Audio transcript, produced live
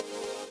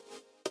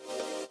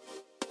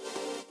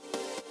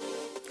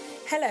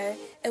Hello,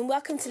 and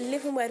welcome to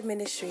Living Word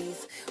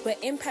Ministries. We're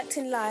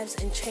impacting lives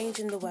and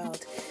changing the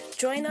world.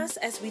 Join us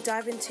as we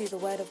dive into the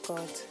Word of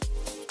God.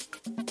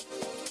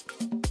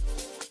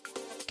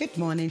 Good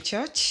morning,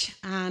 church,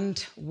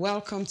 and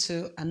welcome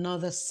to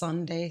another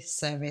Sunday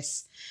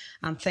service.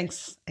 And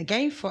thanks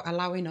again for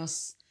allowing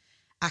us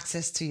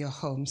access to your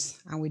homes.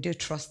 And we do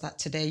trust that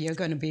today you're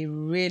going to be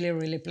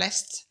really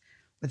blessed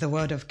with the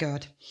Word of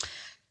God.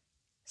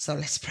 So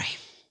let's pray.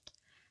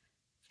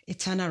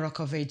 Eternal Rock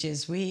of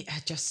Ages, we are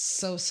just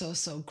so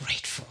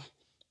grateful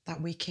that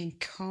we can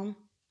come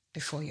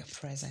before your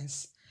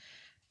presence.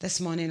 This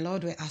morning,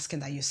 Lord, we're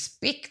asking that you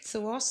speak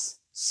to us,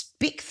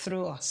 speak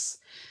through us,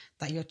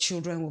 that your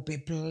children will be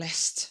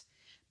blessed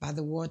by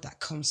the word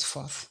that comes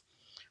forth.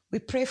 We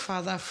pray,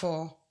 Father,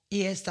 for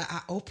ears that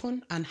are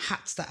open and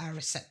hearts that are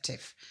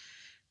receptive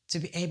to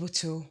be able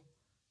to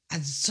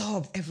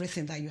absorb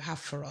everything that you have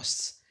for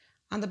us.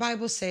 And the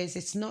Bible says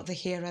it's not the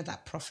hearer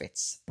that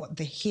profits, but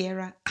the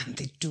hearer and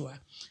the doer.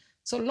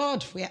 So,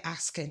 Lord, we are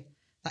asking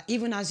that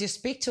even as you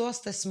speak to us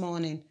this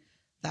morning,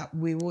 that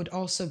we would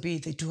also be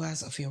the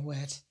doers of your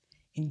word.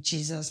 In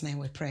Jesus' name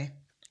we pray.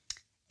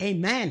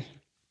 Amen.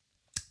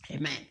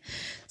 Amen.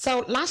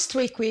 So last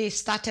week we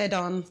started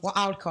on what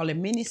I would call a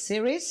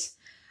mini-series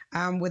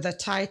with the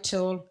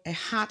title, A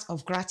Heart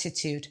of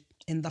Gratitude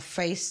in the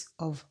Face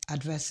of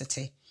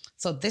Adversity.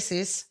 So this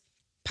is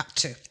part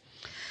 2.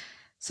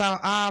 So,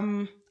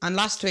 and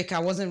last week I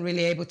wasn't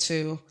really able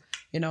to,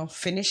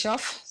 finish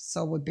off.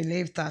 So we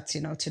believe that,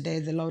 today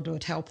the Lord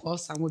would help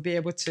us and we'll be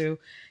able to,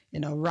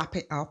 wrap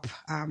it up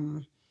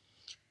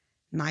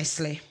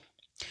nicely.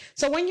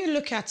 So when you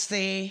look at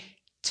the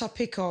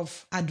topic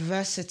of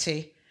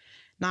adversity,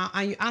 now,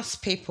 and you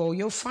ask people,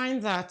 you'll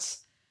find that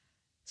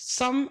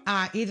some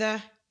are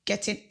either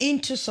getting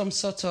into some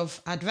sort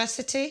of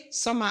adversity,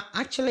 some are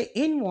actually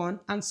in one,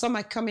 and some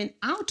are coming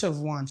out of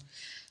one.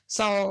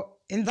 So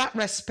in that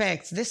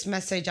respect, this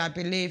message, I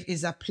believe,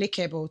 is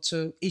applicable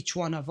to each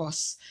one of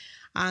us.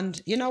 And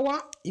you know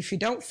what? If you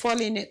don't fall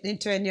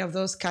into any of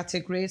those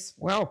categories,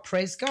 well,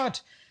 praise God.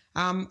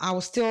 I will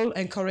still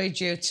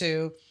encourage you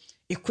to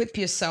equip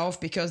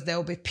yourself because there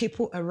will be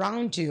people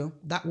around you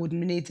that would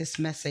need this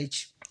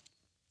message.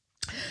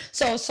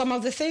 So some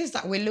of the things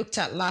that we looked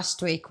at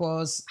last week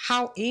was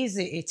how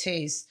easy it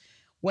is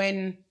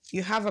when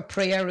you have a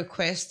prayer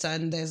request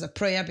and there's a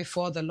prayer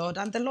before the Lord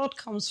and the Lord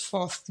comes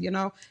forth,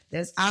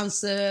 there's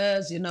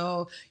answers,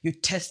 you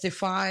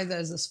testify,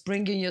 there's a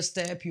spring in your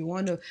step, you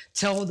want to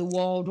tell the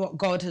world what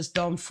God has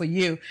done for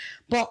you.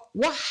 But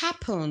what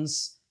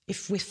happens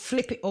if we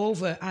flip it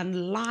over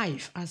and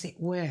life, as it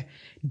were,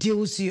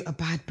 deals you a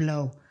bad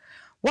blow?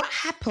 What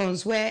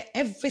happens where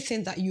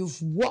everything that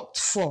you've worked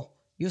for,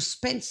 you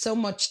spent so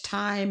much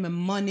time and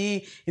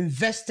money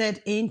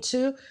invested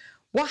into,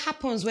 what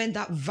happens when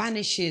that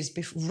vanishes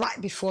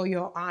right before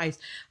your eyes?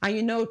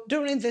 And,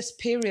 during this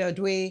period,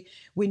 we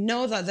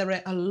know that there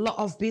are a lot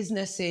of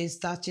businesses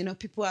that,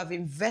 people have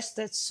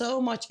invested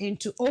so much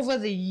into over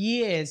the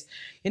years.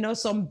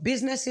 Some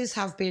businesses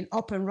have been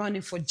up and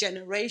running for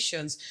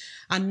generations,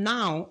 and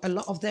now a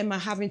lot of them are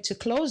having to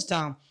close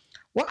down.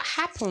 What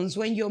happens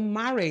when your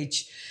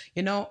marriage,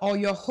 or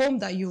your home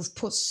that you've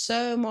put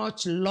so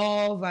much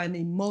love and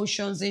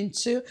emotions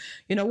into,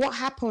 what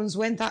happens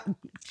when that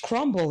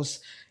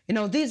crumbles?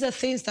 These are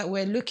things that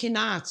we're looking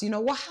at.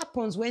 What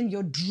happens when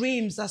your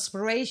dreams,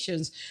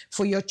 aspirations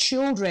for your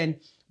children,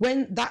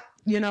 when that,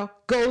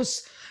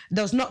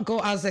 does not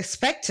go as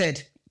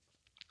expected?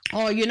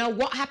 Or,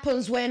 what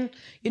happens when,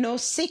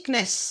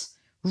 sickness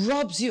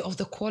robs you of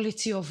the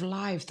quality of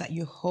life that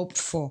you hoped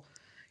for?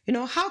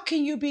 How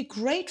can you be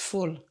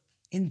grateful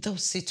in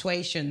those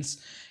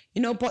situations?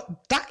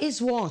 But that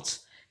is what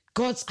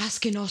God's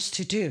asking us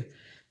to do.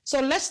 So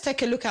let's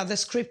take a look at the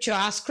scripture,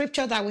 our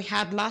scripture that we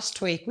had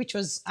last week, which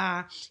was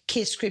our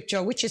key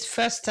scripture, which is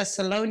 1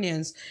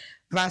 Thessalonians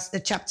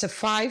chapter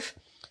 5,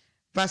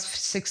 verse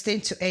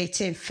 16 to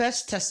 18. 1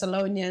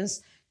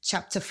 Thessalonians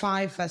chapter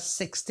 5, verse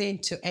 16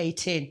 to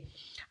 18.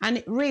 And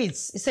it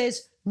reads, it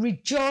says,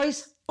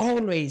 rejoice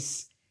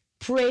always,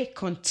 pray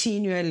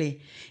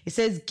continually. It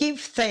says, give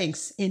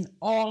thanks in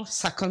all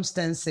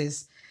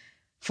circumstances,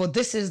 for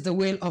this is the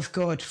will of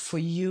God for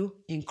you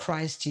in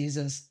Christ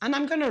Jesus. And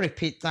I'm going to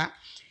repeat that.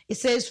 It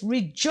says,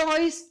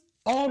 rejoice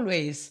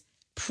always,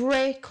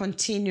 pray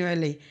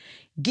continually,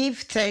 give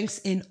thanks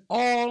in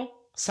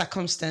all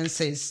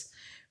circumstances,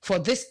 for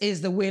this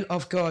is the will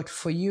of God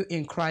for you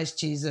in Christ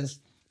Jesus.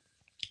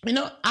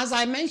 As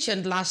I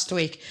mentioned last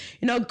week,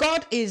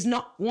 God is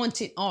not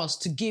wanting us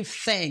to give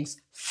thanks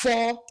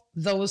for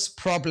those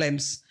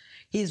problems.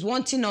 He's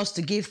wanting us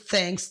to give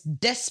thanks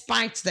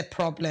despite the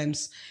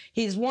problems.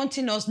 He's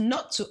wanting us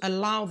not to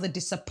allow the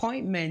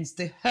disappointments,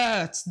 the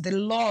hurts, the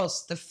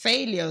loss, the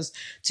failures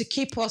to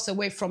keep us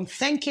away from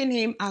thanking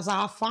him as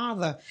our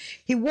Father.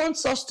 He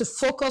wants us to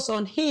focus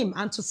on him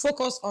and to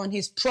focus on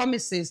his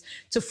promises,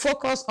 to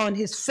focus on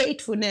his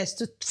faithfulness,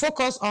 to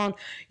focus on,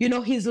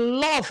 his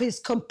love, his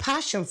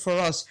compassion for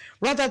us,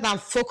 rather than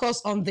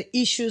focus on the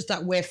issues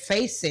that we're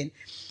facing.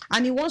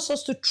 And he wants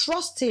us to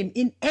trust him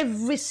in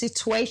every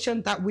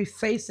situation that we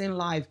face in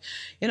life.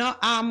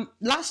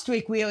 Last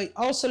week we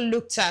also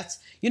looked at,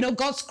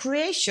 God's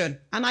creation.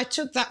 And I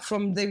took that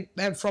from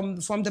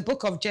the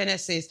book of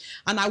Genesis,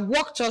 and I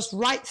walked us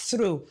right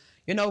through,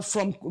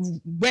 from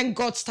when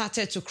God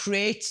started to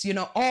create,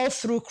 all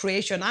through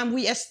creation. And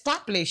we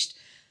established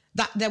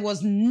that there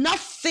was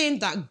nothing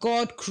that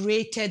God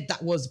created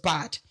that was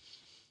bad.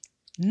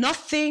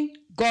 Nothing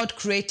God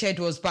created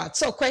was bad.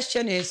 So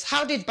question is,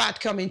 how did bad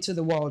come into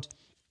the world?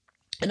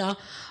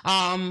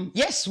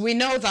 Yes, we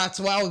know that,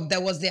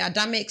 there was the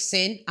Adamic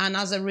sin. And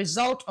as a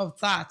result of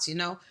that,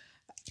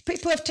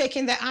 people have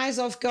taken their eyes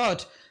off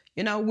God.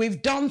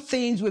 We've done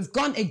things, we've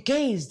gone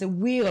against the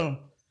will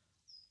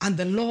and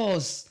the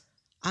laws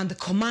and the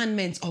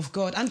commandments of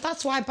God. And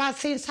that's why bad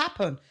things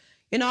happen.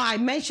 I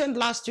mentioned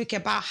last week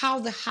about how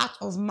the heart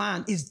of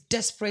man is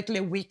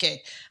desperately wicked.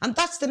 And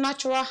that's the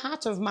natural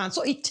heart of man.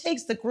 So it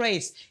takes the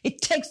grace,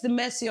 it takes the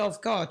mercy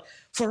of God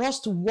for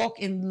us to walk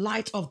in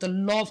light of the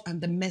love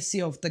and the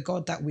mercy of the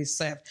God that we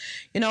serve.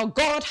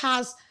 God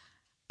has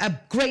a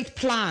great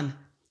plan.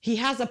 He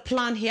has a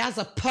plan. He has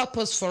a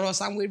purpose for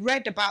us. And we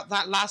read about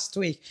that last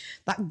week,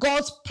 that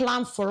God's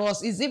plan for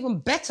us is even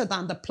better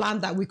than the plan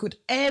that we could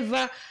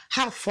ever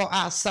have for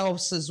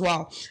ourselves as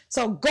well.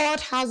 So God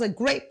has a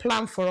great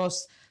plan for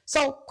us.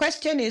 So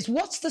question is,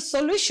 what's the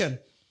solution?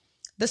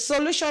 The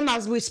solution,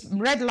 as we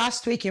read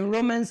last week in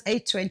Romans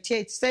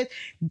 8:28, said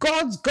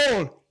God's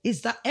goal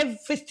is that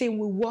everything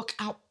will work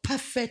out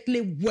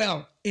perfectly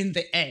well in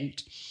the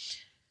end.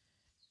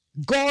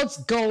 God's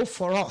goal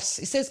for us.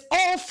 It says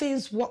all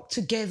things work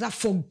together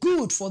for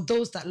good for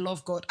those that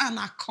love God and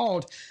are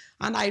called.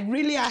 And I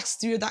really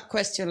asked you that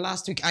question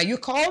last week. Are you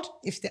called?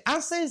 If the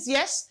answer is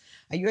yes.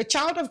 Are you a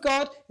child of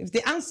God? If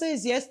the answer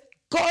is yes,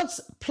 God's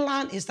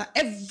plan is that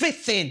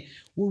everything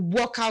will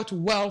work out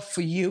well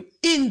for you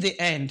in the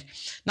end.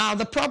 Now,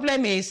 the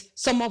problem is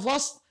some of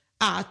us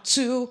are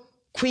too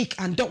quick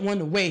and don't want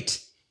to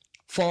wait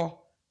for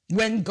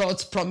when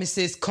God's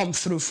promises come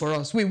through for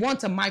us. We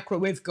want a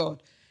microwave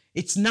God.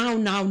 It's now,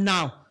 now,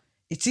 now.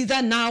 It's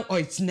either now or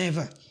it's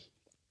never.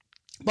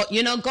 But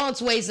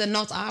God's ways are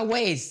not our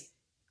ways.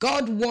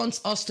 God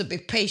wants us to be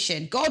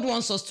patient. God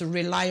wants us to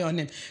rely on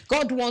him.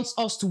 God wants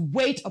us to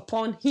wait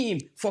upon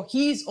him for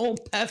his own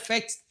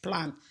perfect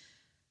plan.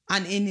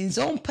 And in his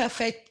own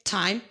perfect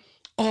time,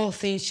 all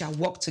things shall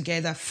work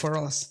together for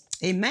us.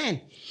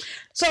 Amen.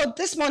 So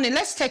this morning,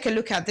 let's take a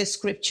look at this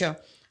scripture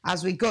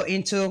as we go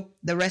into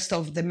the rest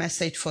of the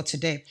message for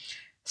today.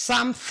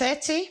 Psalm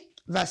 30,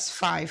 verse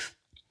 5.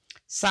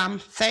 Psalm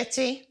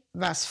 30,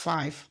 verse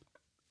 5.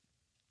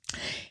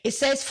 It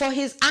says, for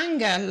his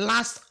anger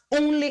lasts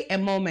only a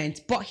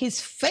moment, but his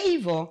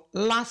favor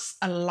lasts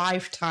a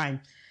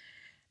lifetime.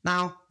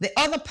 Now, the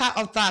other part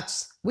of that,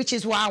 which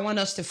is what I want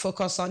us to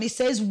focus on, it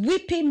says,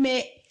 weeping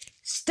may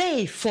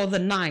stay for the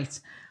night,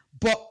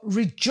 but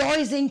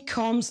rejoicing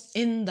comes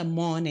in the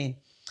morning.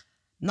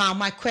 Now,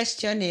 my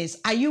question is,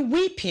 are you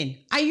weeping?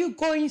 Are you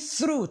going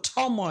through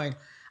turmoil?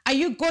 Are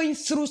you going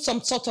through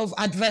some sort of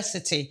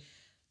adversity?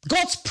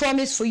 God's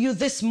promise for you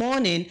this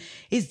morning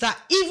is that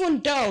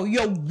even though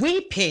you're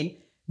weeping,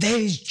 there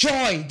is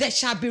joy. There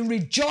shall be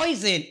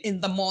rejoicing in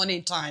the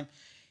morning time.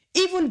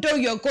 Even though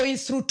you're going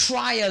through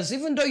trials,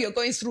 even though you're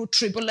going through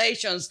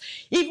tribulations,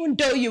 even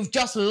though you've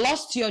just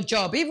lost your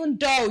job, even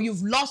though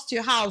you've lost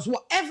your house,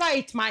 whatever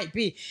it might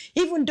be,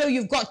 even though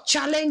you've got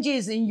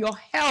challenges in your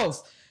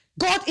health,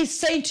 God is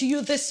saying to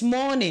you this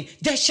morning,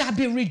 there shall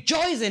be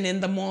rejoicing in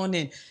the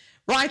morning,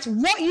 right?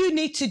 What you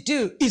need to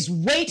do is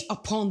wait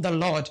upon the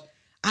Lord,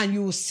 and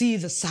you will see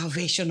the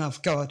salvation of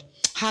God.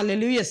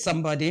 Hallelujah,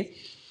 somebody.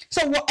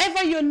 So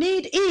whatever your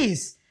need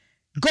is,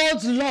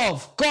 God's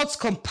love, God's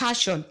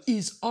compassion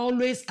is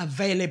always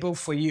available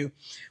for you.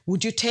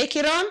 Would you take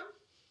it on?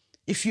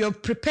 If you're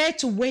prepared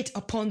to wait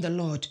upon the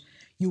Lord,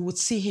 you would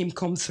see him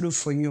come through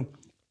for you.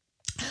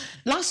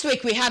 Last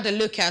week, we had a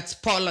look at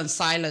Paul and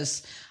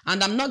Silas,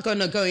 and I'm not going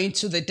to go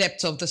into the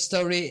depth of the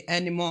story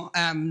anymore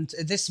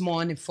this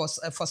morning for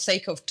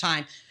sake of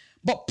time.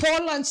 But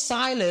Paul and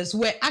Silas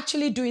were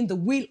actually doing the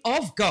will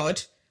of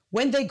God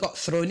when they got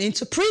thrown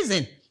into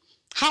prison.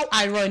 How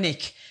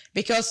ironic.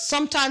 Because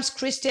sometimes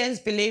Christians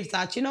believe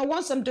that,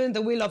 once I'm doing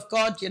the will of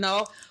God,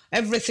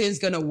 everything's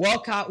going to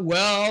work out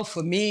well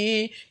for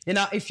me.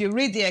 If you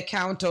read the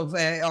account of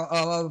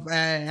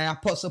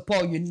Apostle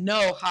Paul, you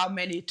know how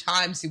many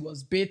times he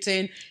was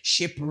beaten,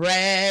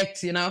 shipwrecked,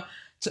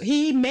 So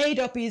he made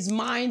up his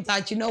mind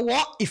that,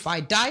 if I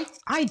die,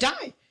 I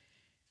die.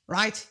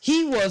 Right?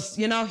 He was,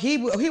 he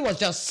was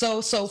just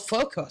so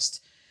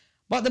focused.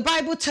 But the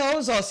Bible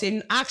tells us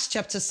in Acts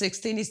chapter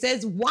 16, it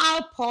says,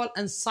 while Paul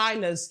and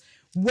Silas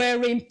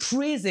were in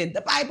prison,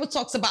 the Bible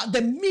talks about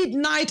the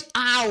midnight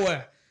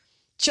hour.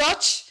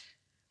 Church,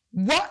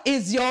 what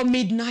is your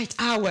midnight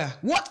hour?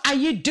 What are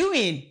you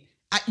doing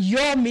at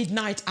your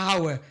midnight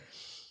hour?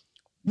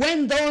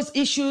 When those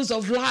issues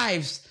of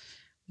lives,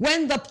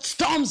 when the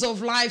storms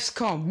of life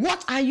come,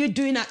 what are you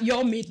doing at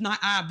your midnight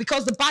hour?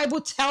 Because the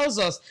Bible tells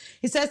us,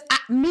 it says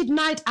at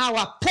midnight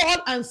hour, Paul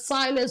and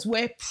Silas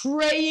were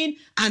praying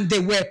and they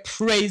were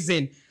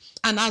praising.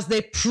 And as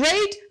they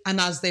prayed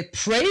and as they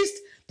praised,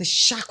 the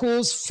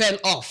shackles fell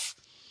off.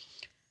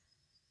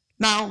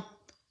 Now,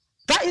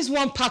 that is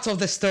one part of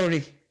the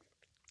story.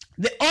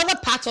 The other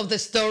part of the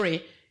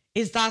story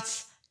is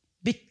that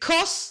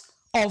because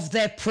of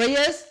their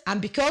prayers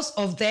and because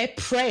of their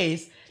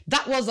praise,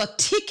 that was a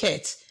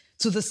ticket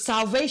to the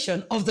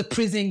salvation of the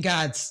prison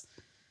guards.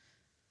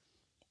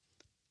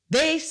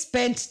 They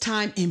spent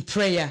time in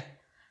prayer.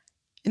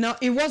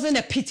 It wasn't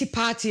a pity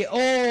party.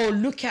 Oh,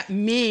 look at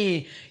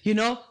me.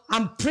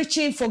 I'm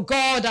preaching for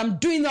God. I'm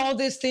doing all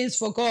these things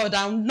for God.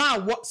 And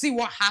now see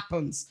what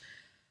happens.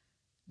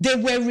 They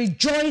were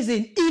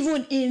rejoicing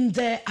even in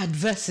their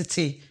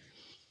adversity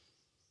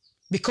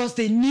because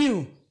they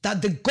knew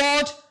that the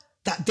God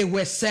that they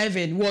were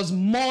serving was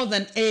more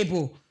than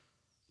able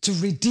to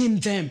redeem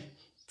them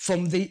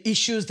from the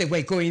issues they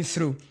were going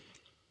through.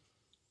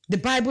 The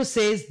Bible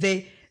says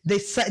the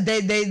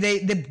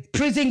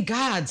prison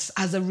guards,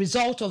 as a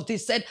result of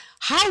this, said,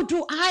 how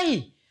do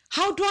I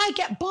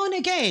get born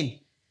again?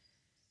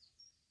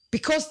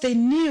 Because they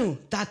knew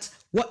that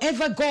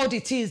whatever God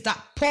it is that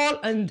Paul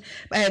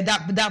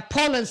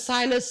and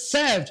Silas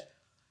served,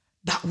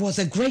 that was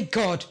a great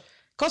God.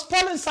 Because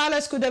Paul and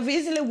Silas could have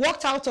easily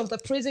walked out of the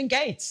prison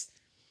gates,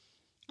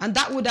 and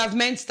that would have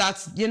meant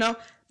that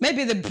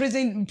maybe the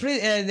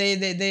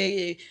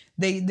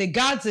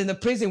guards in the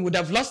prison would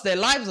have lost their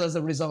lives as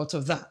a result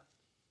of that.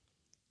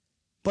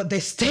 But they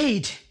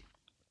stayed.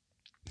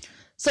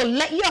 So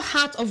let your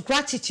heart of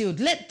gratitude,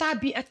 let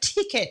that be a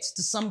ticket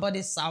to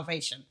somebody's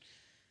salvation.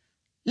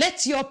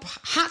 Let your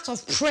heart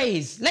of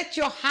praise, let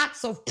your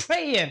hearts of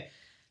prayer,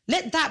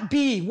 let that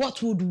be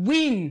what would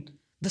win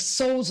the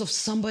souls of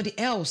somebody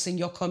else in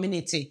your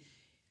community,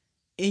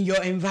 in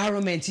your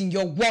environment, in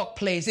your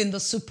workplace, in the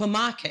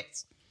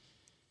supermarket.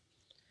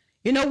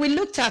 We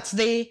looked at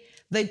the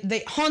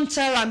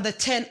hunter and the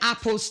 10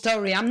 apples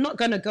story. I'm not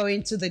going to go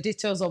into the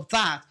details of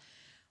that.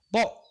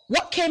 But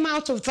what came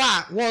out of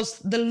that was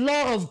the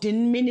law of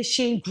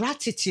diminishing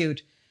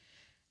gratitude.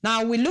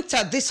 Now, we looked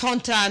at this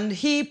hunter and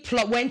he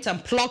went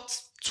and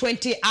plucked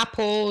 20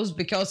 apples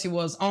because he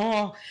was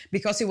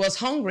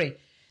hungry.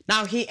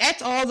 Now, he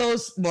ate all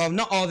those, well,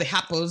 not all the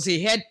apples.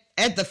 He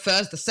ate the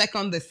first, the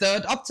second, the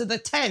third, up to the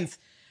 10th.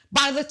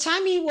 By the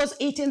time he was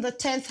eating the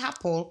 10th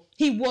apple,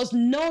 he was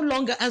no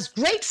longer as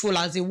grateful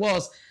as he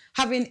was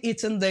having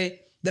eaten the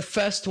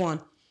first one.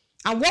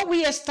 And what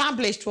we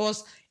established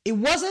was it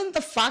wasn't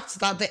the fact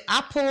that the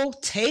apple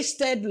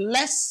tasted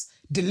less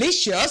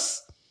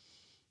delicious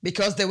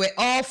because they were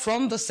all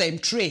from the same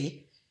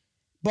tree.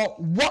 But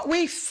what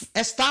we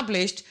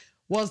established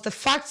was the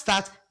fact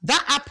that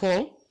that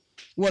apple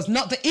was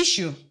not the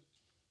issue.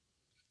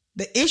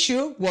 The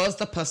issue was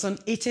the person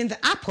eating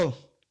the apple.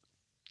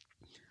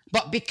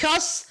 But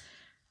because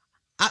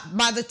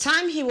by the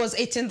time he was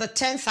eating the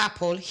 10th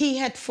apple, he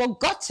had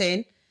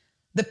forgotten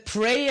the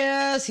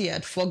prayers, he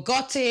had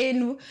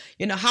forgotten,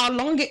 how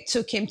long it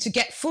took him to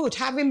get food,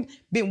 having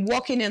been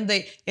walking in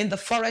the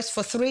forest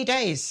for 3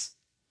 days.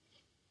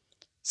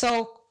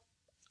 So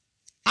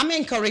I'm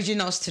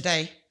encouraging us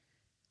today.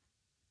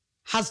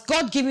 Has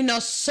God given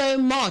us so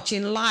much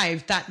in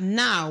life that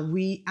now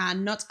we are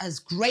not as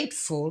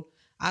grateful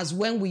as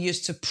when we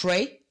used to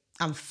pray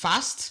and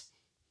fast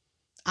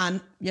and,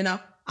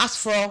 ask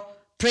for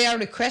prayer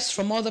requests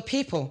from other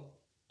people?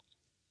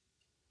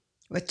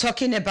 We're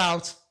talking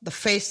about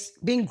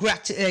being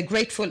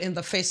grateful in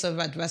the face of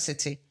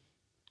adversity.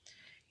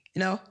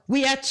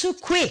 We are too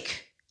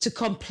quick to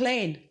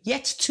complain,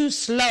 yet too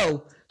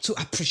slow to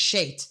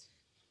appreciate.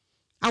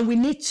 And we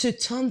need to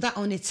turn that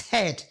on its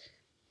head.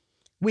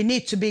 We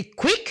need to be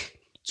quick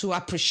to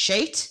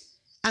appreciate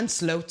and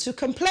slow to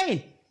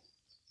complain.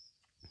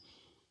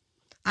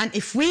 And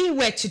if we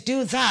were to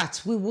do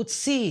that, we would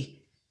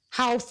see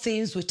how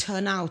things would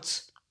turn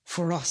out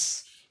for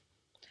us.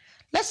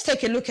 Let's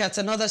take a look at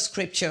another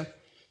scripture.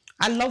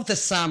 I love the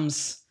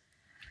Psalms.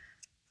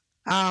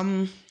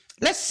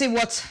 Let's see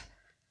what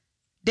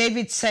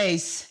David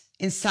says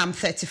in Psalm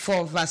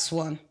 34, verse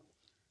 1.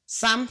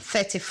 Psalm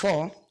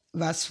 34,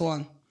 verse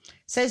 1.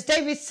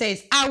 David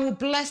says, I will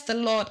bless the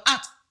Lord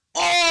at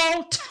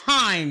all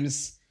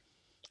times.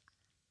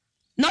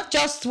 Not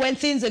just when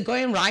things are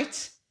going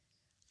right,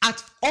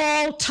 at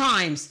all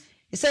times.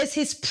 It says,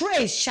 his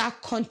praise shall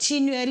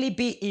continually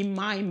be in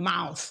my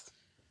mouth.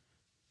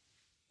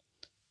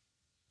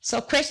 So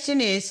question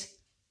is,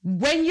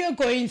 when you're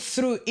going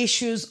through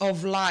issues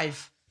of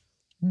life,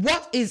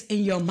 what is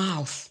in your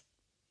mouth?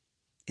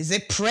 Is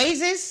it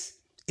praises?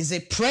 Is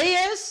it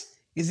prayers?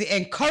 Is it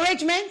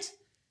encouragement?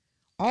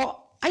 Or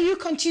are you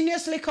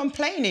continuously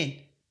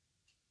complaining?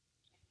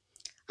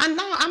 And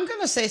now I'm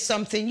going to say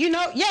something.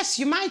 Yes,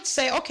 you might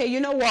say, okay, you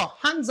know what?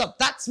 Hands up,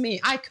 that's me.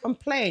 I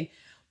complain.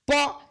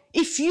 But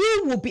if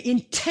you will be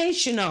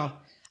intentional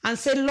and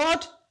say,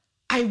 Lord,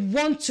 I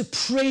want to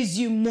praise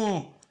you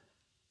more.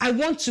 I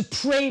want to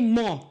pray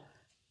more.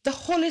 The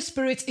Holy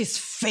Spirit is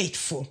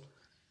faithful.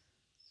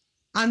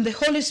 And the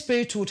Holy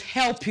Spirit would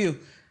help you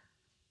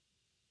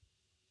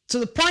to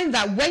the point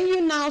that when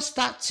you now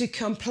start to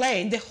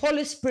complain, the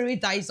Holy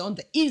Spirit that is on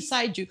the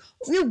inside you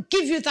will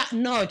give you that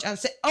nudge and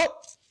say, oh,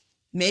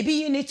 maybe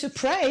you need to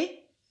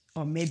pray,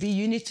 or maybe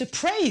you need to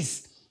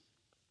praise.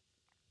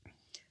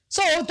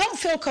 So don't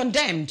feel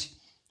condemned.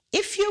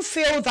 If you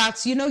feel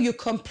that, you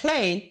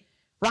complain,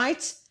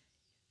 right?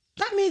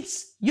 That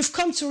means you've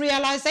come to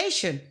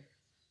realization.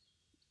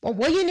 But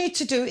what you need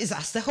to do is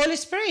ask the Holy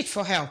Spirit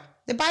for help.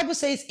 The Bible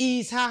says he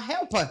is our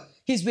helper.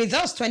 He's with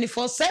us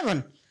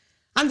 24/7.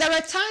 And there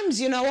are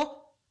times,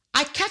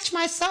 I catch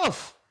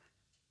myself.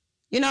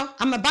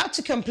 I'm about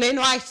to complain,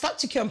 or I start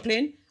to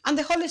complain, and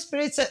the Holy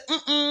Spirit says,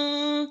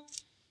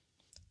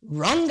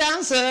 wrong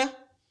answer.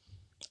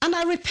 And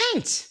I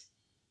repent.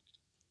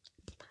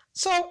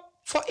 So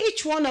for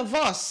each one of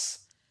us,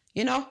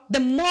 the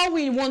more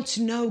we want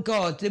to know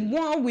God, the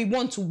more we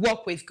want to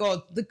walk with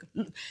God,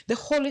 the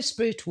Holy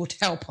Spirit would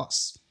help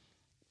us.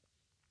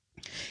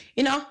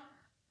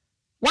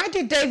 Why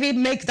did David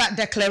make that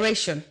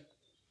declaration?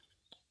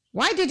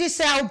 Why did he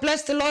say, I will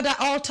bless the Lord at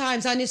all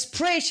times, and his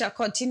praise shall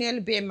continually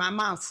be in my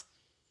mouth?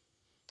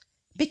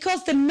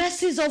 Because the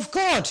mercies of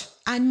God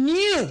are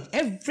new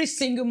every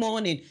single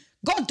morning.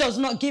 God does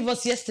not give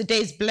us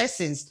yesterday's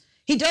blessings.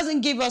 He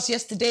doesn't give us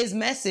yesterday's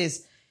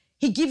mercies.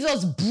 He gives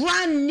us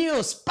brand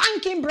new,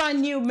 spanking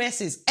brand new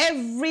mercies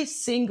every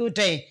single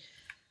day.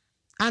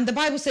 And the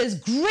Bible says,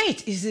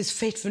 great is his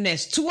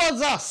faithfulness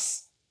towards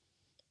us.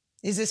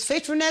 Is his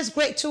faithfulness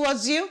great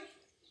towards you?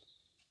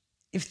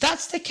 If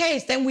that's the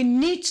case, then we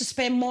need to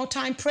spend more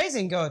time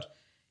praising God.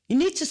 You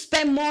need to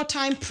spend more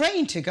time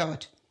praying to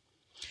God.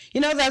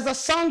 There's a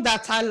song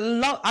that I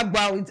love.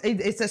 Well,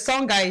 it's a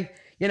song I,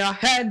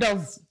 heard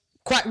of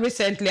quite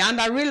recently, and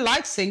I really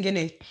like singing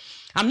it.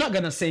 I'm not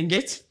going to sing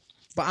it,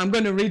 but I'm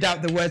going to read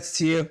out the words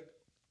to you.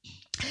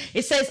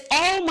 It says,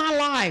 all my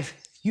life,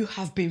 you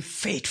have been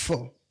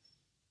faithful.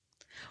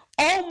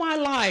 All my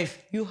life,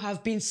 you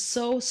have been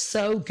so,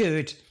 so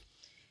good.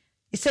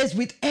 It says,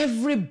 with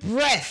every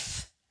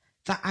breath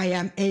that I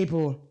am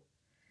able,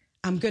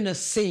 I'm going to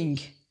sing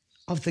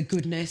of the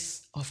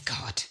goodness of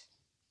God.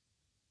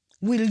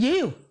 Will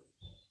you?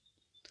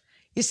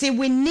 You see,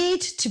 we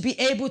need to be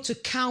able to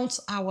count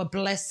our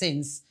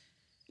blessings,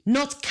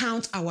 not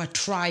count our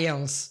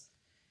trials.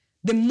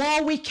 The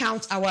more we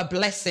count our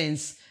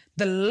blessings,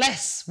 the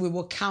less we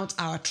will count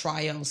our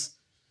trials.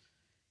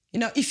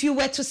 If you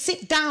were to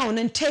sit down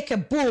and take a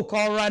book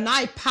or an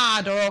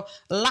iPad or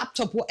a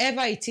laptop,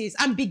 whatever it is,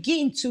 and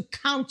begin to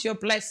count your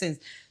blessings,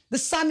 the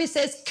psalmist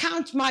says,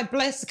 count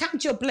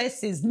your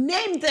blessings,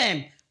 name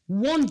them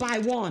one by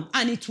one,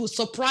 and it will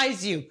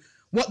surprise you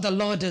what the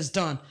Lord has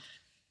done.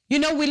 We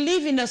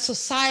live in a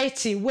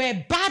society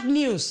where bad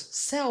news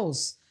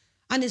sells,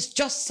 and it's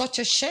just such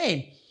a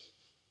shame.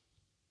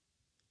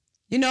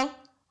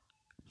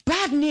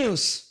 Bad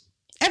news,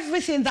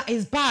 everything that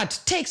is bad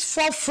takes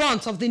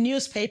forefront of the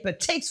newspaper,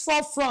 takes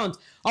forefront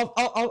of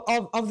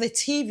the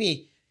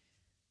TV.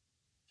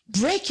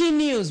 Breaking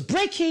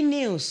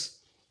news.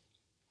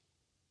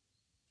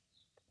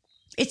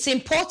 It's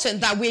important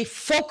that we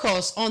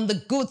focus on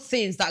the good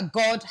things that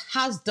God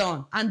has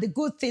done and the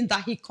good things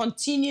that he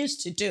continues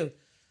to do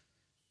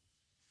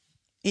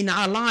in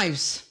our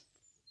lives.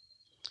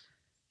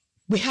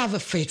 We have a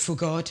faithful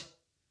God.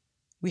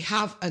 We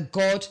have a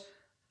God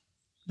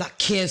that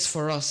cares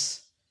for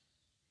us.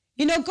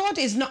 God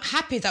is not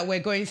happy that we're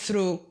going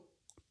through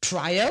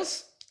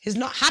trials. He's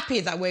not happy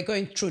that we're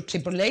going through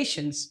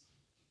tribulations.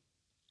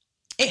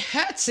 It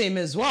hurts him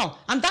as well.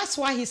 And that's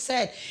why he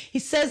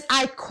says,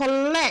 I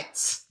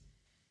collect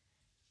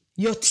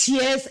your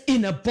tears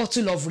in a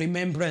bottle of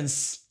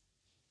remembrance.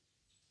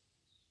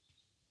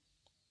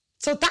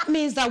 So that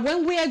means that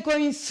when we are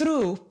going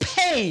through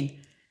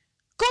pain,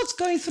 God's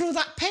going through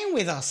that pain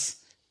with us.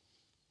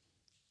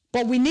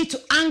 But we need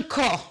to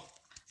anchor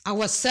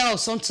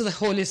ourselves onto the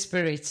Holy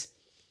Spirit.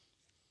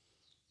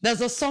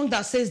 There's a song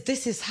that says,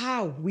 this is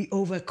how we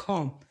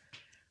overcome.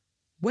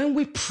 When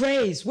we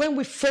praise, when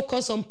we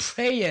focus on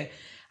prayer,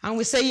 and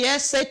we say,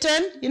 yes,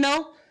 Satan,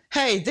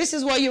 hey, this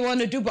is what you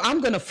want to do, but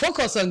I'm going to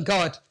focus on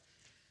God.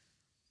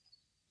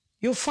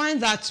 You'll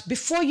find that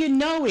before you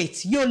know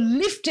it, you're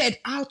lifted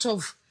out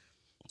of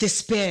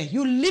despair.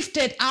 You're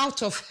lifted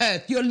out of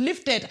hurt. You're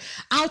lifted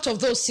out of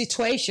those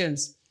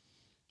situations.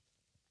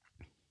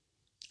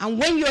 And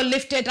when you're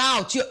lifted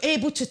out, you're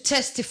able to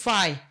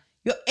testify.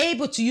 You're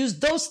able to use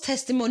those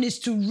testimonies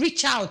to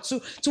reach out,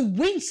 to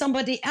win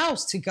somebody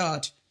else to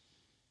God.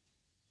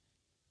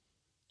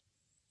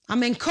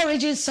 I'm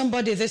encouraging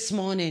somebody this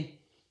morning.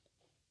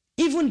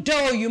 Even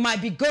though you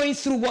might be going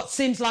through what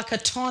seems like a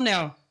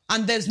tunnel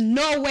and there's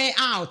no way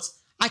out,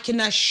 I can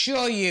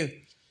assure you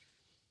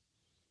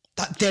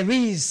that there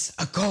is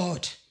a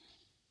God.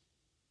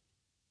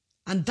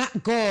 And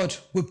that God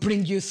will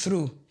bring you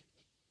through.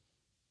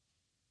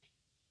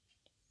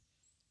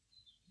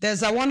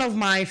 There's one of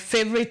my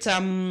favorite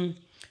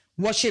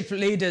worship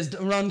leaders,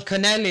 Ron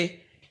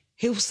Connelly.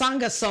 He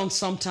sang a song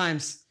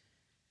sometimes.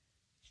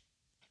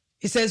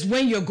 It says,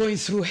 when you're going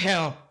through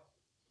hell,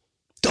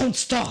 don't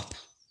stop.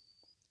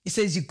 It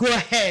says, you go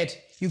ahead,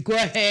 you go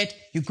ahead,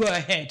 you go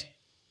ahead.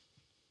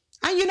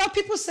 And you know,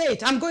 people say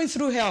it, I'm going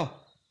through hell.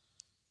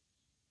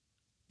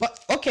 But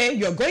okay,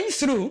 you're going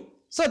through,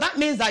 so that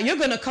means that you're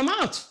going to come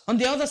out on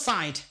the other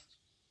side.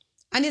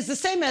 And it's the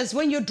same as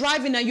when you're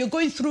driving and you're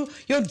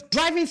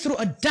driving through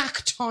a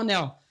dark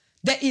tunnel.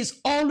 There is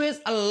always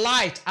a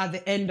light at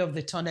the end of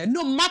the tunnel,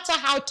 no matter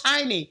how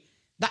tiny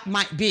that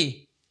might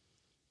be.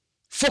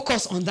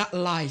 Focus on that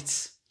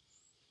light.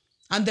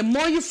 And the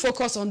more you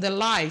focus on the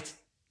light,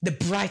 the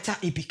brighter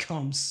it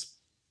becomes.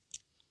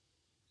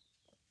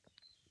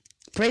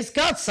 Praise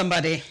God,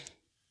 somebody.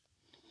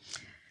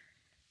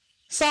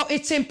 So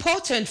it's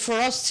important for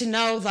us to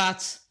know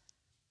that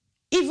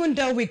even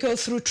though we go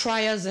through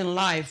trials in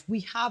life,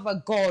 we have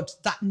a God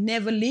that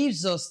never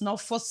leaves us nor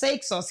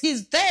forsakes us.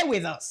 He's there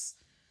with us.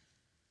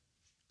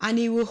 And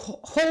he will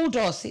hold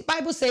us. The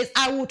Bible says,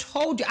 I would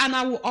hold you and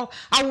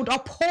I would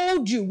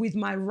uphold you with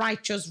my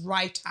righteous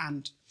right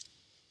hand.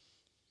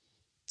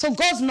 So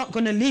God's not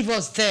going to leave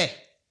us there.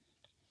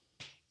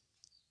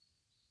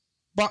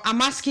 But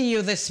I'm asking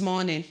you this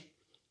morning,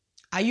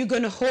 are you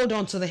going to hold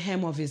on to the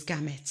hem of his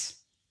garment?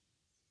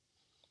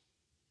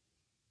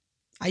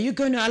 Are you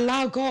going to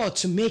allow God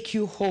to make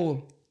you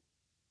whole?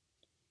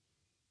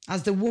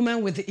 As the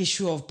woman with the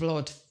issue of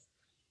blood,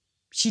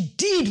 she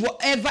did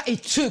whatever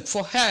it took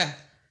for her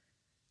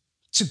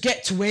to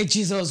get to where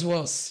Jesus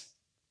was.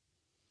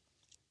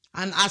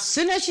 And as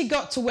soon as she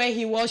got to where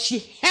he was,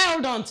 she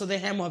held on to the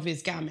hem of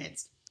his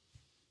garment.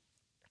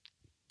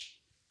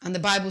 And the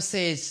Bible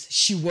says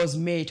she was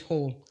made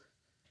whole.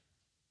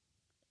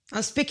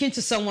 I'm speaking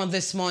to someone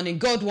this morning.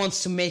 God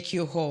wants to make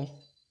you whole.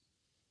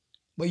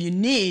 But you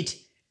need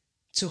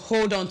to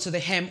hold on to the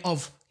hem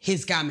of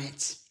his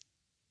garment.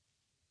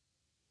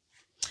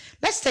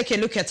 Let's take a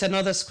look at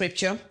another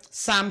scripture.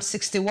 Psalm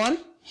 61.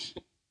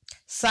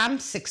 Psalm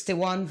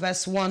 61,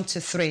 verse 1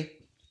 to 3.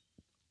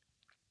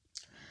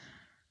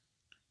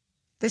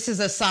 This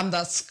is a psalm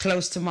that's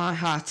close to my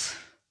heart.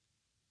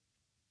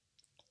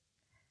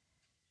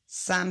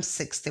 Psalm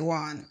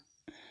 61.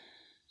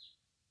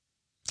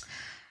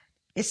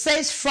 It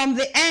says,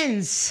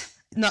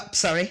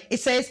 it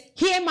says,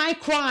 hear my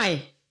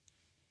cry,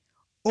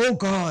 O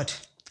God,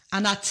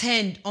 and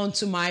attend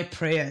unto my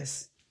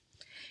prayers.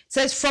 It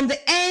says, from the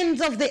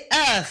ends of the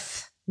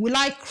earth will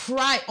I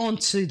cry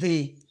unto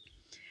thee.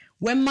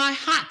 When my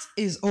heart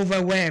is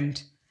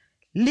overwhelmed,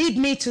 lead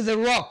me to the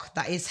rock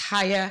that is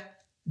higher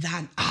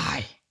than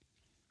I.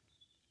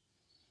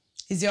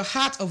 Is your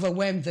heart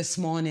overwhelmed this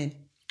morning?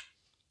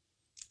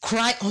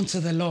 Cry unto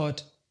the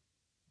Lord.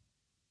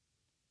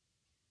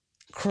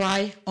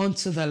 Cry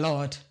unto the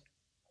Lord.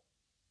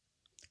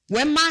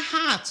 When my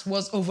heart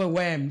was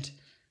overwhelmed,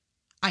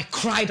 I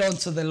cried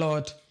unto the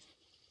Lord,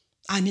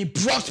 and he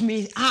brought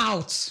me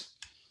out.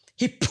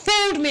 He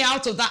pulled me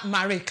out of that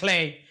miry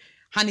clay,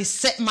 and he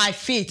set my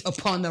feet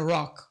upon the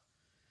rock.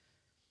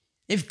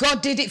 If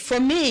God did it for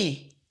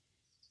me,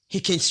 he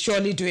can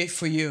surely do it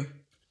for you.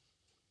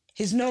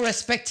 He's no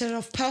respecter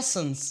of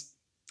persons,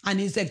 and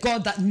he's a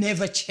God that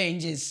never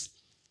changes.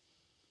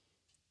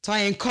 So I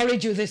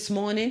encourage you this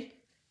morning,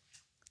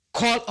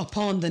 call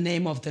upon the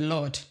name of the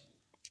Lord.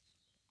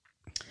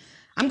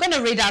 I'm going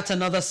to read out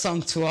another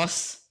song to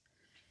us.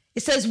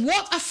 It says,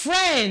 what a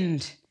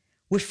friend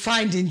we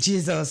find in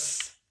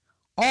Jesus.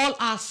 All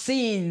our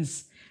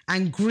sins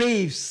and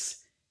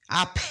griefs,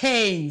 our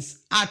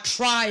pains, our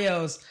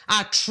trials,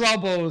 our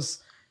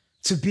troubles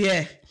to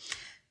bear.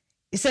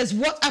 It says,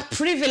 what a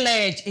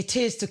privilege it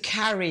is to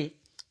carry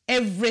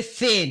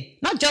everything,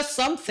 not just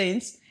some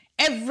things,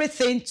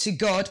 everything to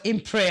God in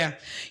prayer.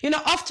 You know,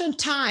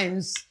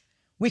 oftentimes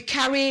we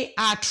carry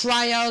our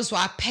trials,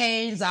 our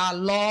pains, our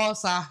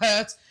loss, our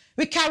hurts.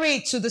 We carry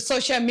it to the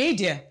social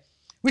media.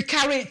 We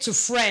carry it to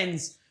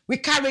friends. We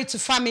carry it to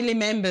family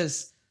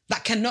members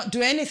that cannot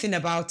do anything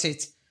about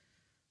it.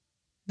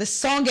 The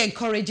song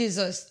encourages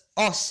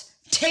us,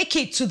 take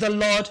it to the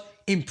Lord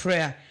in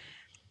prayer.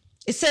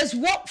 It says,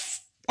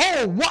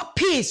 what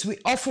peace we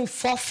often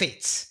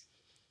forfeit.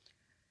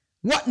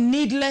 What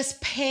needless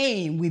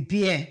pain we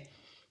bear.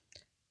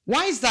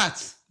 Why is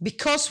that?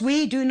 Because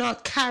we do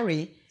not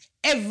carry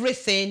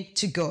everything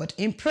to God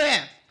in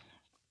prayer.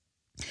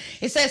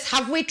 It says,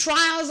 have we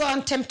trials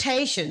and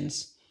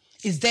temptations?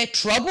 Is there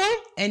trouble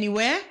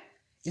anywhere?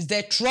 Is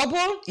there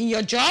trouble in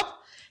your job?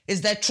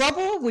 Is there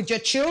trouble with your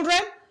children?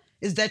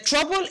 Is there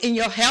trouble in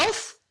your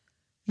health?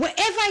 Wherever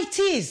it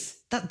is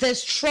that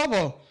there's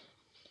trouble,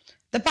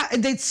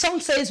 the song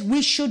says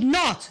we should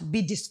not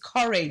be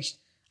discouraged.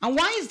 And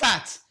why is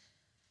that?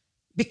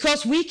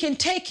 Because we can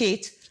take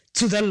it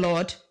to the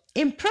Lord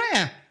in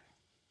prayer.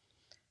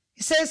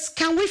 He says,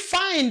 can we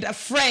find a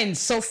friend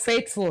so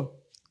faithful?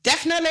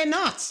 Definitely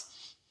not.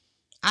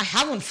 I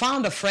haven't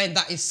found a friend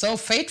that is so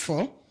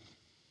faithful.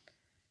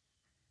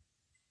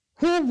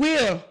 Who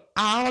will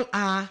all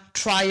our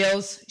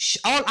trials,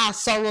 all our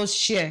sorrows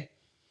share? It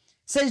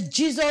says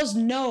Jesus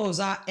knows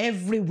our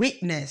every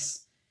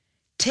weakness.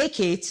 Take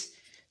it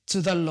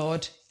to the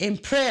Lord in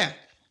prayer.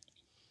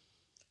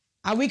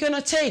 Are we going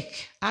to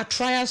take our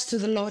trials to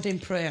the Lord in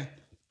prayer?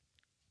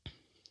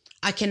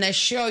 I can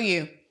assure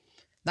you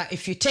that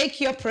if you take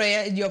your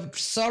prayer, your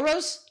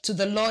sorrows to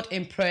the Lord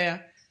in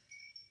prayer,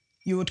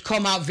 you would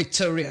come out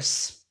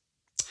victorious.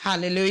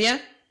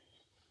 Hallelujah.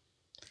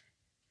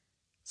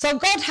 So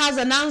God has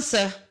an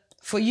answer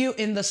for you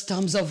in the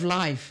storms of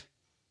life.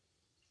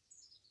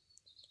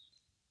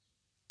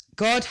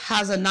 God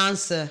has an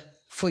answer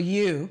for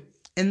you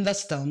in the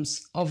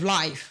storms of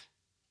life.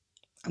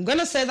 I'm going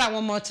to say that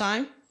one more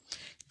time.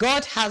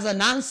 God has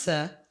an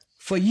answer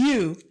for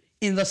you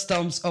in the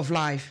storms of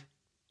life.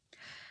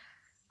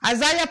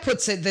 Isaiah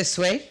puts it this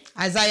way,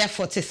 Isaiah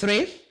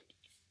 43.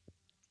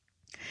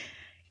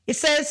 It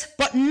says,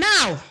 but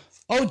now,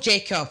 O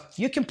Jacob,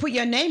 you can put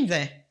your name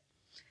there.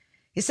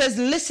 It says,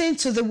 listen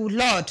to the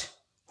Lord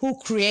who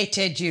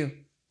created you.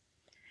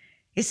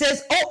 It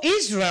says, O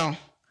Israel,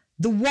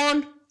 the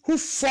one who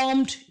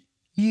formed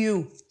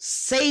you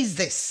says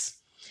this.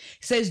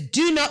 It says,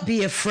 do not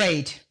be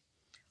afraid,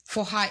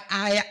 for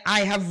I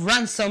have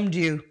ransomed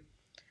you.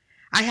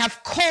 I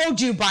have called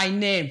you by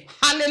name.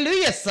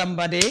 Hallelujah,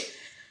 somebody.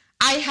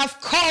 I have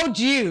called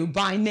you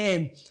by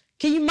name.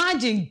 Can you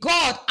imagine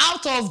God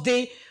out of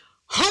the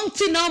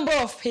humpty number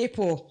of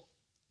people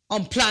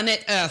on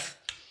planet Earth?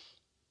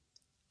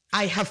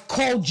 I have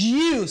called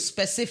you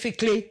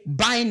specifically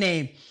by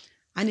name.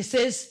 And it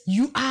says,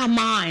 you are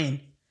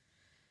mine.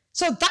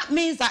 So that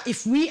means that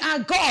if we are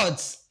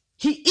God's,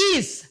 he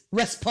is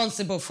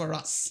responsible for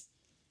us.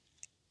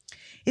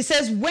 It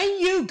says,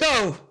 when you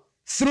go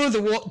through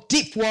the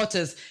deep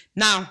waters.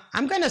 Now,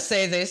 I'm going to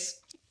say this.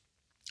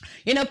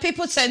 You know,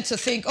 people tend to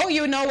think, oh,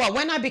 you know what?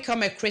 When I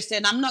become a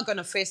Christian, I'm not going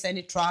to face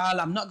any trial.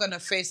 I'm not going to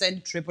face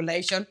any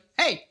tribulation.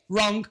 Hey,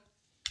 wrong.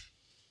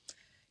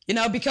 You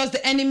know, because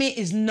the enemy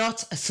is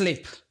not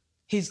asleep.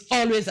 He's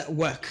always at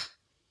work.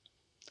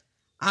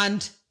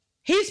 And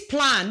his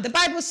plan, the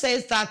Bible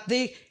says that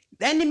the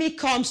enemy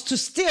comes to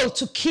steal,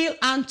 to kill,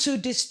 and to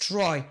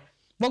destroy.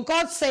 But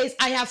God says,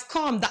 I have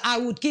come that I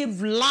would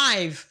give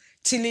life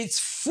till it's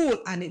full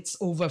and it's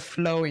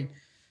overflowing.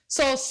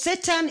 So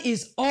Satan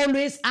is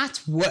always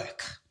at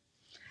work.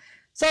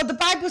 So the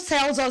Bible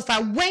tells us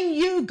that when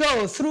you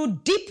go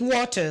through deep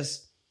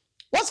waters,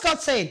 what's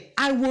God saying?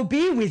 I will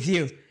be with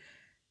you.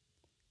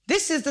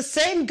 This is the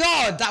same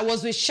God that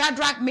was with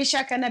Shadrach,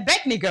 Meshach, and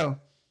Abednego.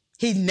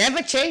 He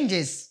never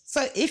changes.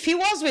 So if he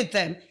was with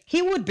them,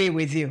 he would be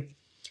with you.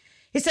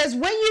 He says,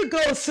 when you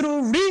go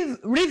through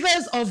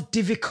rivers of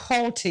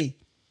difficulty,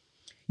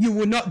 you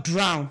will not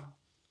drown.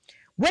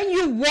 When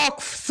you walk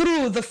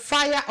through the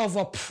fire of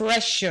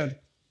oppression,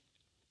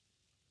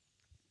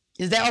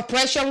 is there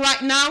oppression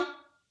right now?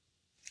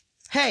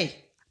 Hey,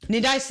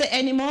 need I say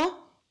any more?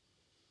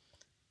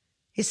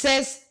 He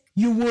says,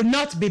 you will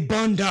not be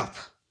burned up.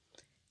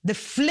 The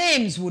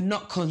flames will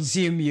not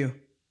consume you.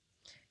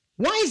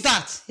 Why is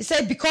that? He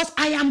said, because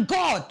I am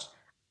God.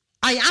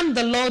 I am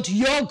the Lord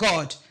your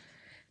God,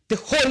 the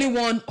Holy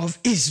One of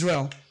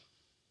Israel.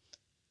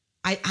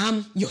 I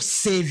am your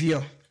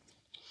Savior.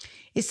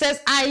 It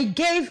says, I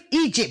gave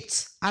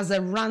Egypt as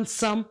a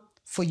ransom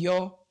for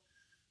your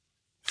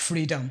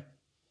freedom.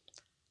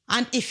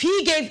 And if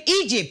he gave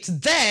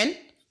Egypt then,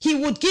 he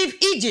would give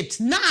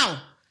Egypt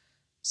now.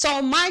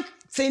 So my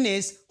thing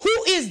is,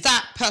 who is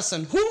that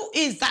person? Who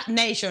is that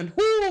nation?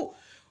 Who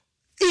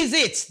is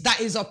it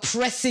that is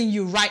oppressing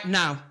you right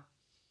now?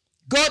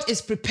 God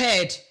is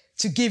prepared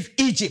to give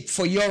Egypt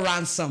for your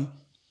ransom.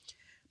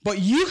 But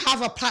you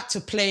have a part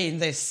to play in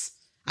this.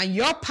 And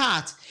your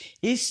part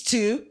is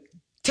to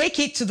take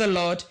it to the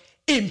Lord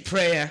in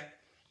prayer.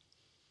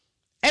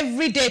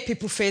 Every day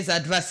people face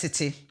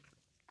adversity.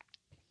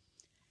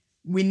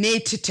 We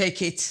need to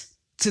take it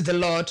to the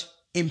Lord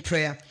in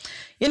prayer.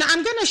 You know,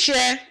 I'm going to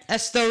share a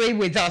story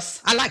with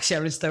us. I like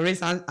sharing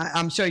stories.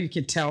 I'm sure you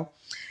can tell.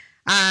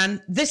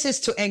 And this is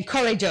to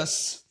encourage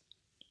us.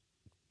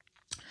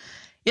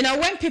 You know,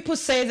 when people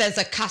say there's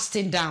a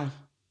casting down,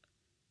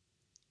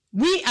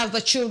 we as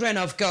the children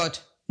of God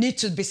need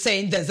to be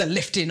saying there's a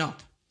lifting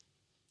up.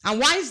 And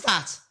why is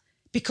that?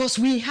 Because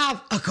we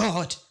have a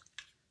God,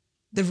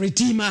 the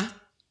Redeemer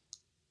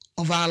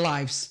of our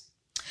lives.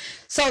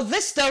 So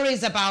this story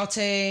is about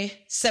a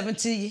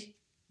 70,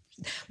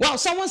 well,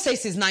 someone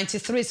says he's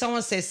 93,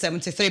 someone says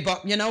 73,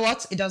 but you know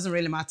what? It doesn't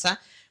really matter.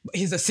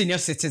 He's a senior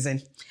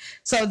citizen.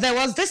 So there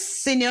was this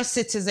senior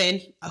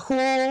citizen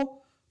who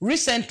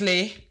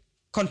recently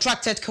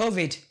contracted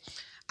COVID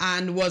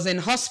and was in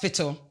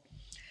hospital.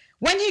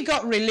 When he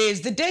got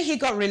released, the day he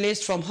got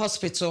released from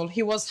hospital,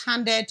 he was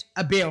handed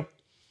a bill.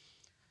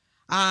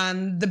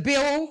 And the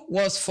bill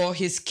was for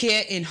his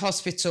care in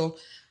hospital,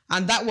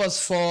 and that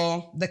was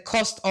for the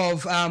cost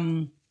of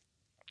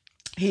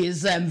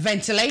his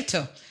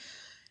ventilator.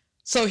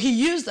 So he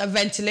used a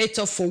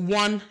ventilator for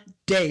 1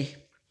 day,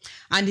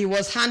 and he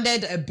was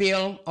handed a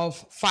bill of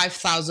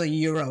 5,000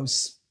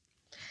 euros.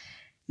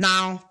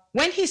 Now,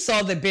 when he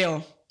saw the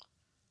bill,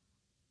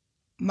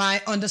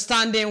 my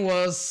understanding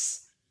was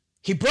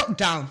he broke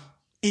down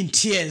in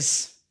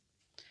tears.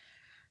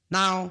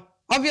 Now,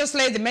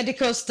 obviously, the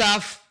medical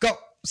staff got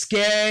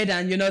scared,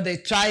 and they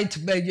tried to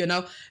they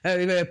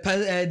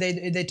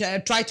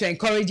tried to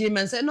encourage him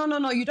and say,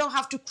 no, you don't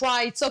have to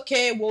cry, it's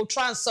okay, we'll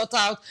try and sort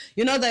out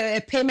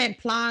the payment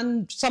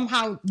plan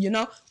somehow,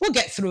 we'll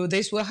get through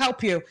this, we'll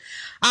help you.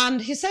 And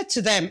he said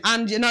to them,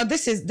 and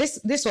this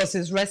was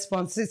his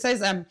response. He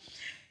says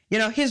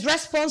his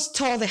response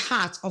tore the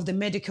heart of the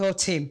medical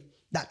team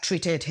that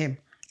treated him.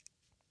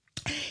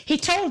 He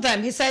told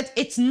them, he said,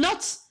 it's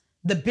not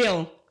the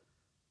bill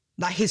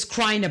that he's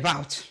crying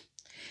about.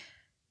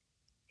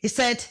 He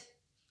said,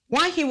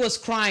 why he was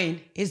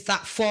crying is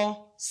that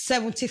for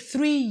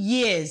 73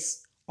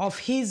 years of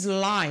his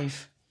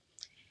life,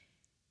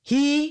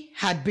 he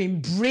had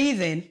been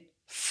breathing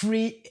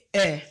free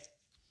air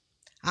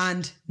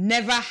and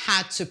never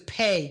had to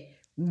pay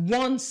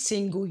 €1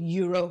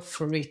 single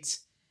for it.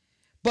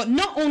 But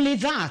not only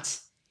that,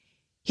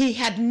 he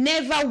had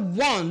never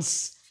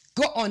once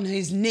got on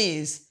his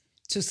knees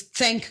to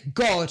thank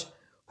God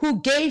who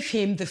gave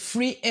him the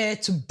free air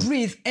to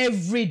breathe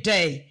every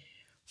day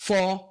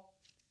for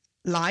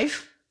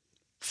life,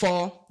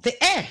 for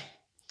the air.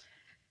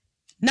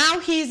 Now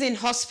he's in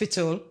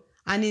hospital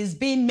and he's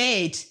been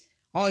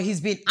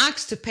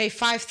asked to pay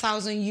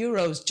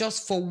 €5,000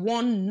 just for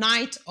one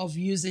night of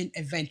using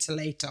a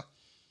ventilator.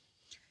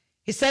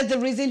 He said the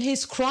reason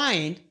he's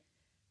crying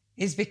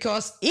is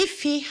because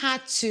if he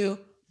had to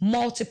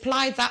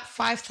multiply that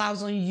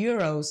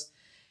 €5,000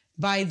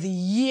 by the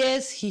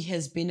years he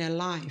has been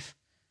alive,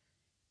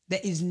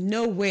 there is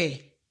no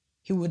way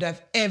he would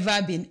have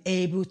ever been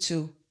able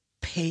to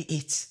pay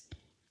it.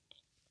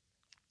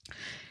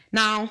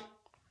 Now,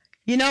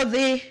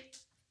 the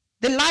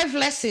life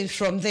lesson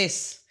from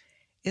this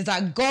is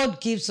that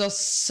God gives us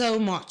so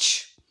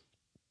much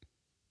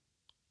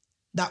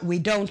that we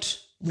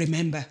don't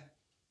remember,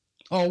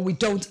 or we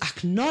don't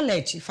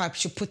acknowledge, if I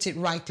should put it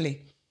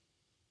rightly,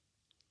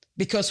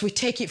 because we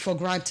take it for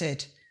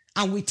granted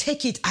and we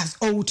take it as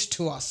owed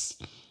to us.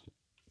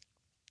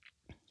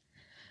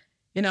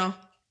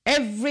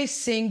 Every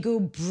single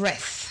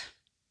breath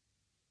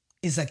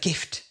is a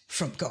gift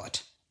from God.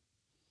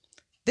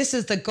 This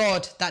is the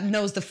God that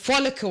knows the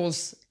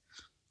follicles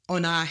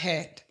on our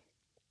head.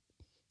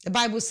 The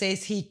Bible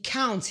says he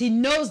counts, he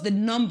knows the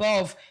number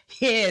of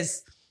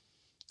hairs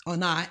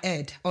on our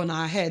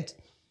head.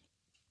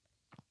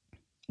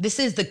 This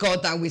is the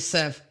God that we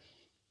serve.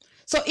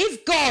 So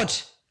if God,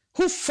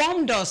 who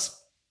formed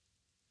us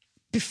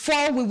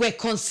before we were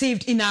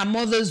conceived in our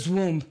mother's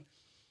womb,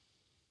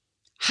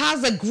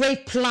 has a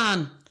great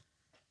plan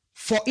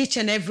for each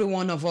and every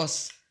one of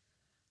us,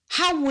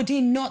 how would he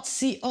not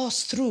see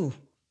us through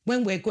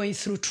when we're going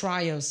through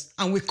trials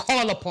and we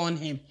call upon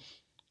him?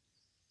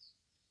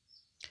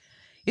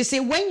 You see,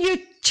 when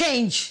you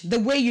change the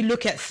way you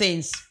look at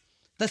things,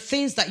 the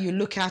things that you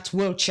look at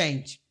will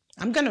change.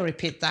 I'm going to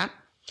repeat that.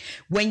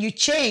 When you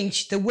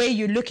change the way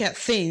you look at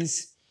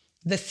things,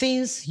 the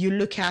things you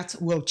look at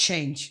will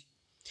change.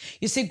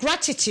 You see,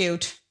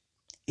 gratitude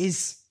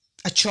is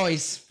a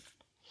choice.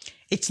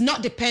 It's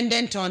not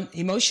dependent on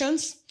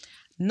emotions,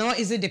 nor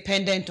is it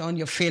dependent on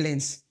your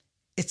feelings.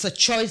 It's a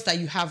choice that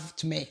you have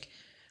to make.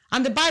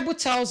 And the Bible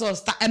tells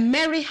us that a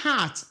merry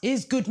heart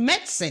is good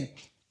medicine.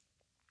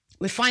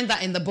 We find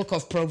that in the book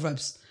of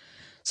Proverbs.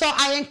 So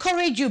I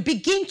encourage you,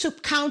 begin to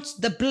count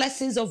the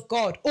blessings of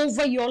God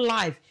over your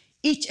life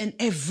each and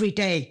every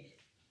day.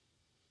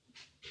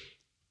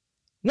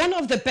 One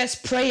of the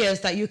best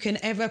prayers that you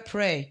can ever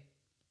pray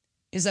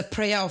is a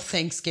prayer of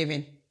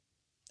thanksgiving,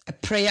 a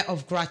prayer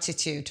of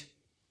gratitude,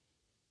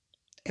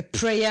 a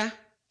prayer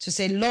to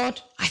say, Lord,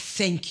 I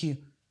thank you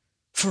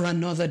for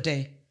another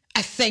day.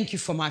 I thank you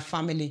for my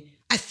family.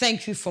 I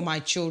thank you for my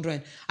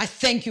children. I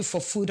thank you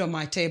for food on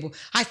my table.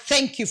 I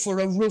thank you for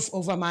a roof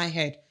over my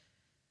head.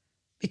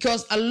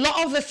 Because a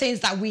lot of the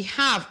things that we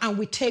have and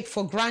we take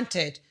for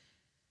granted,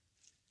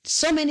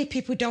 so many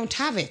people don't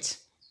have it.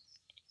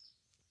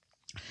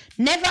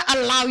 Never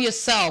allow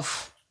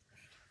yourself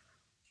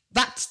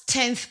that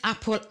 10th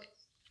apple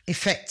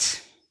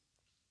effect.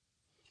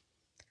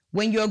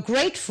 When you're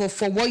grateful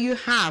for what you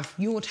have,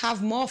 you would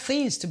have more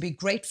things to be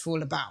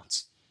grateful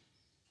about.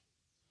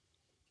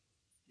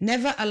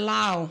 Never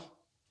allow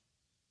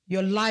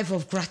your life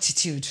of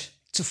gratitude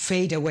to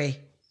fade away.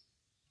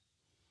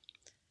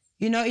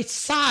 It's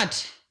sad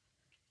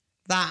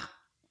that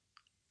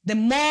the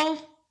more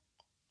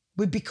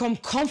we become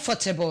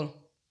comfortable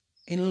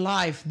in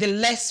life, the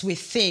less we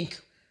think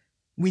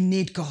we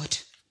need God.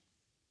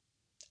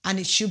 And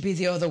it should be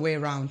the other way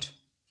around.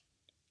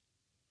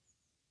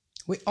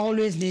 We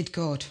always need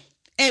God,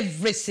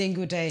 every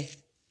single day.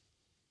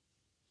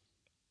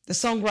 The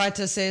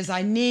songwriter says,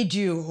 I need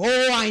you,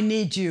 oh, I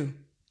need you.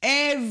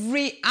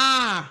 Every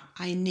hour,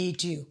 I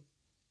need you.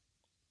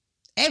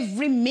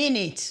 Every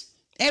minute,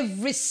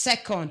 every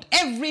second,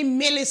 every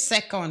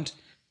millisecond.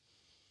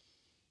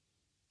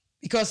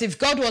 Because if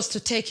God was to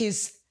take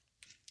his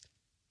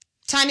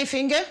tiny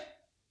finger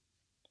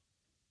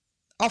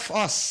off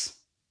us,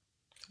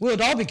 we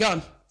would all be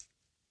gone.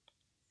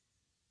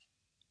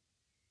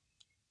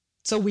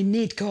 So we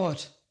need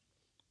God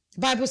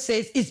The Bible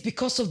says it's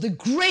because of the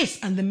grace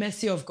and the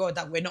mercy of God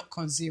that we're not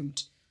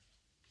consumed.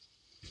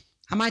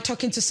 Am I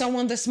talking to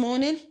someone this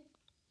morning?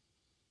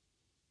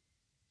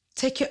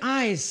 Take your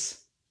eyes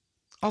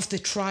off the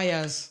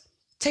trials.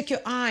 Take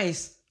your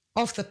eyes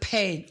off the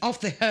pain,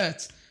 off the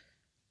hurt.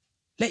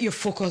 Let your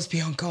focus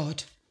be on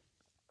God.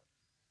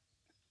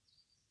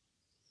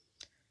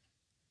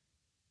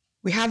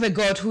 We have a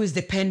God who is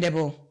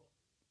dependable.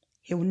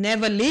 He will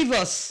never leave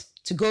us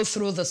to go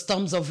through the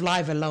storms of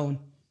life alone.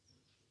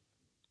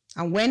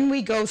 And when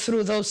we go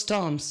through those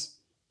storms,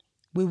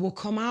 we will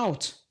come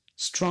out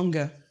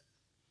stronger.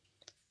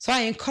 So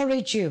I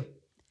encourage you,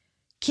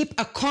 keep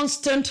a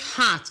constant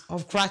heart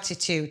of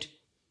gratitude.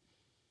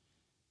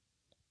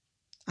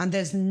 And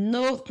there's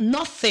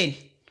nothing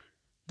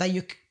that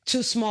you're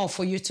too small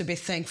for you to be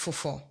thankful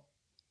for.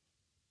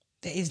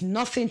 There is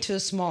nothing too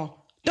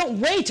small.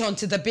 Don't wait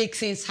until the big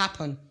things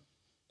happen.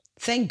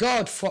 Thank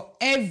God for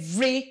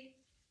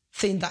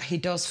everything that He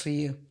does for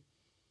you.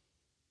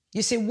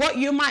 You see, what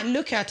you might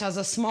look at as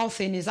a small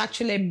thing is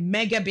actually a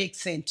mega big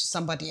thing to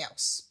somebody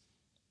else.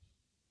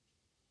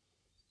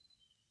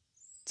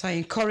 So I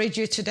encourage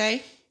you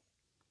today.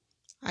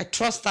 I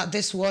trust that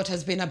this word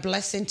has been a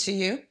blessing to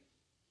you.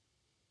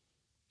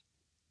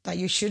 That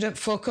you shouldn't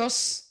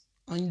focus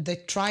on the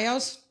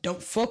trials.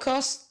 Don't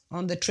focus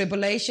on the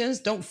tribulations.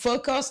 Don't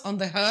focus on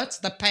the hurt,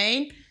 the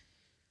pain.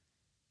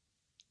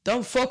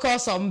 Don't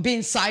focus on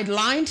being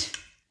sidelined.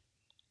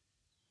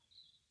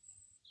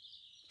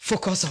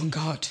 Focus on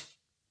God.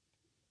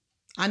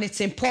 And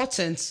it's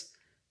important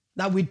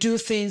that we do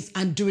things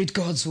and do it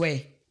God's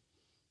way.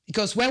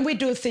 Because when we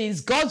do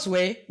things God's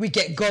way, we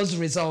get God's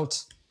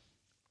result.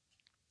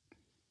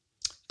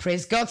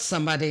 Praise God,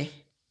 somebody.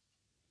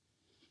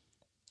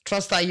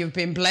 Trust that you've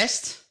been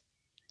blessed.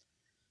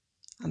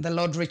 And the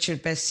Lord richly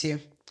bless you.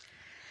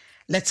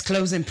 Let's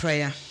close in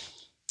prayer.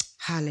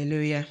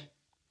 Hallelujah.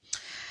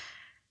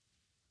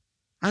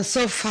 And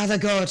so, Father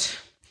God,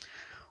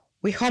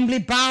 we humbly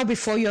bow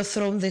before your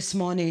throne this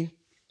morning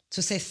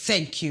to say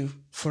thank you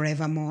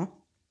forevermore.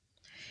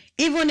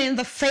 Even in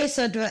the face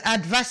of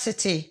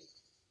adversity,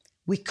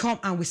 we come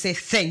and we say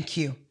thank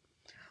you.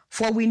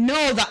 For we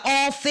know that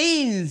all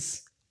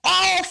things,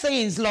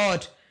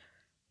 Lord,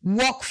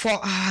 work for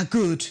our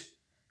good.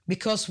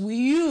 Because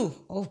you,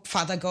 oh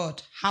Father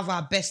God, have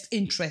our best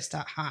interest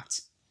at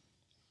heart.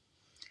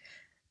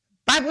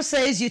 Bible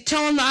says you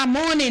turn our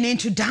mourning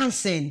into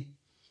dancing.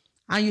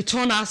 And you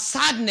turn our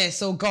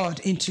sadness, oh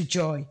God, into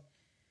joy.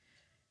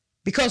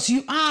 Because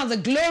you are the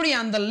glory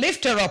and the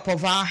lifter up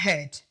of our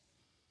head.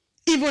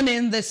 Even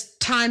in these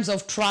times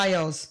of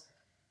trials.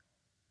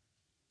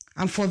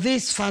 And for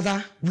this,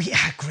 Father, we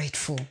are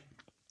grateful.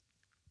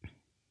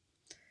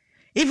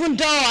 Even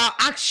though our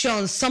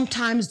actions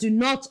sometimes do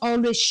not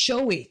always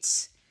show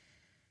it,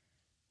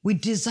 we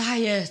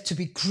desire to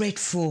be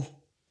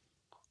grateful.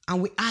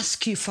 And we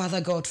ask you,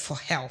 Father God, for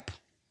help.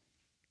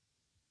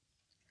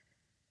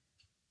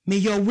 May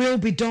your will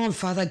be done,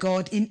 Father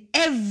God, in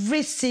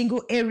every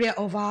single area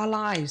of our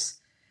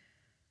lives.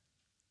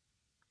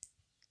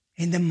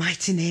 In the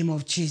mighty name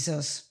of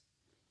Jesus.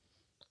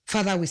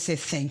 Father, we say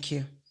thank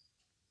you.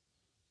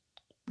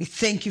 We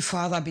thank you,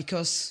 Father,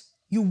 because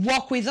you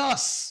walk with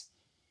us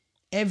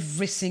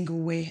every single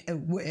way,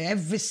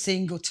 every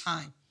single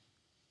time.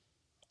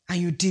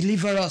 And you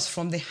deliver us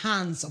from the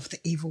hands of the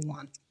evil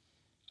one.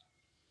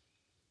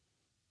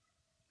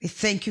 We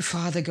thank you,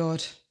 Father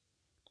God,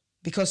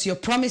 because your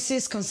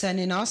promises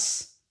concerning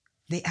us,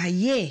 they are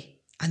yea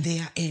and they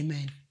are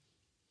amen.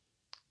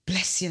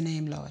 Bless your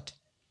name, Lord.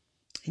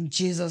 In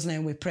Jesus'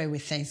 name we pray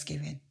with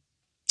thanksgiving.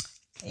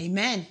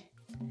 Amen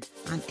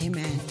and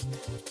amen.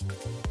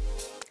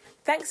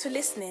 Thanks for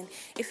listening.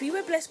 If you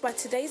were blessed by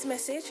today's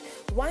message,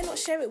 why not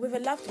share it with a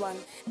loved one?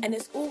 And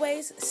as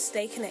always,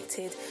 stay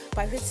connected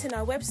by visiting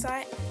our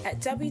website at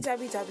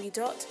www.lwmi.org.uk.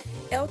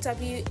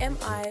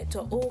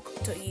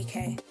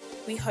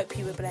 We hope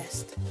you were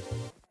blessed.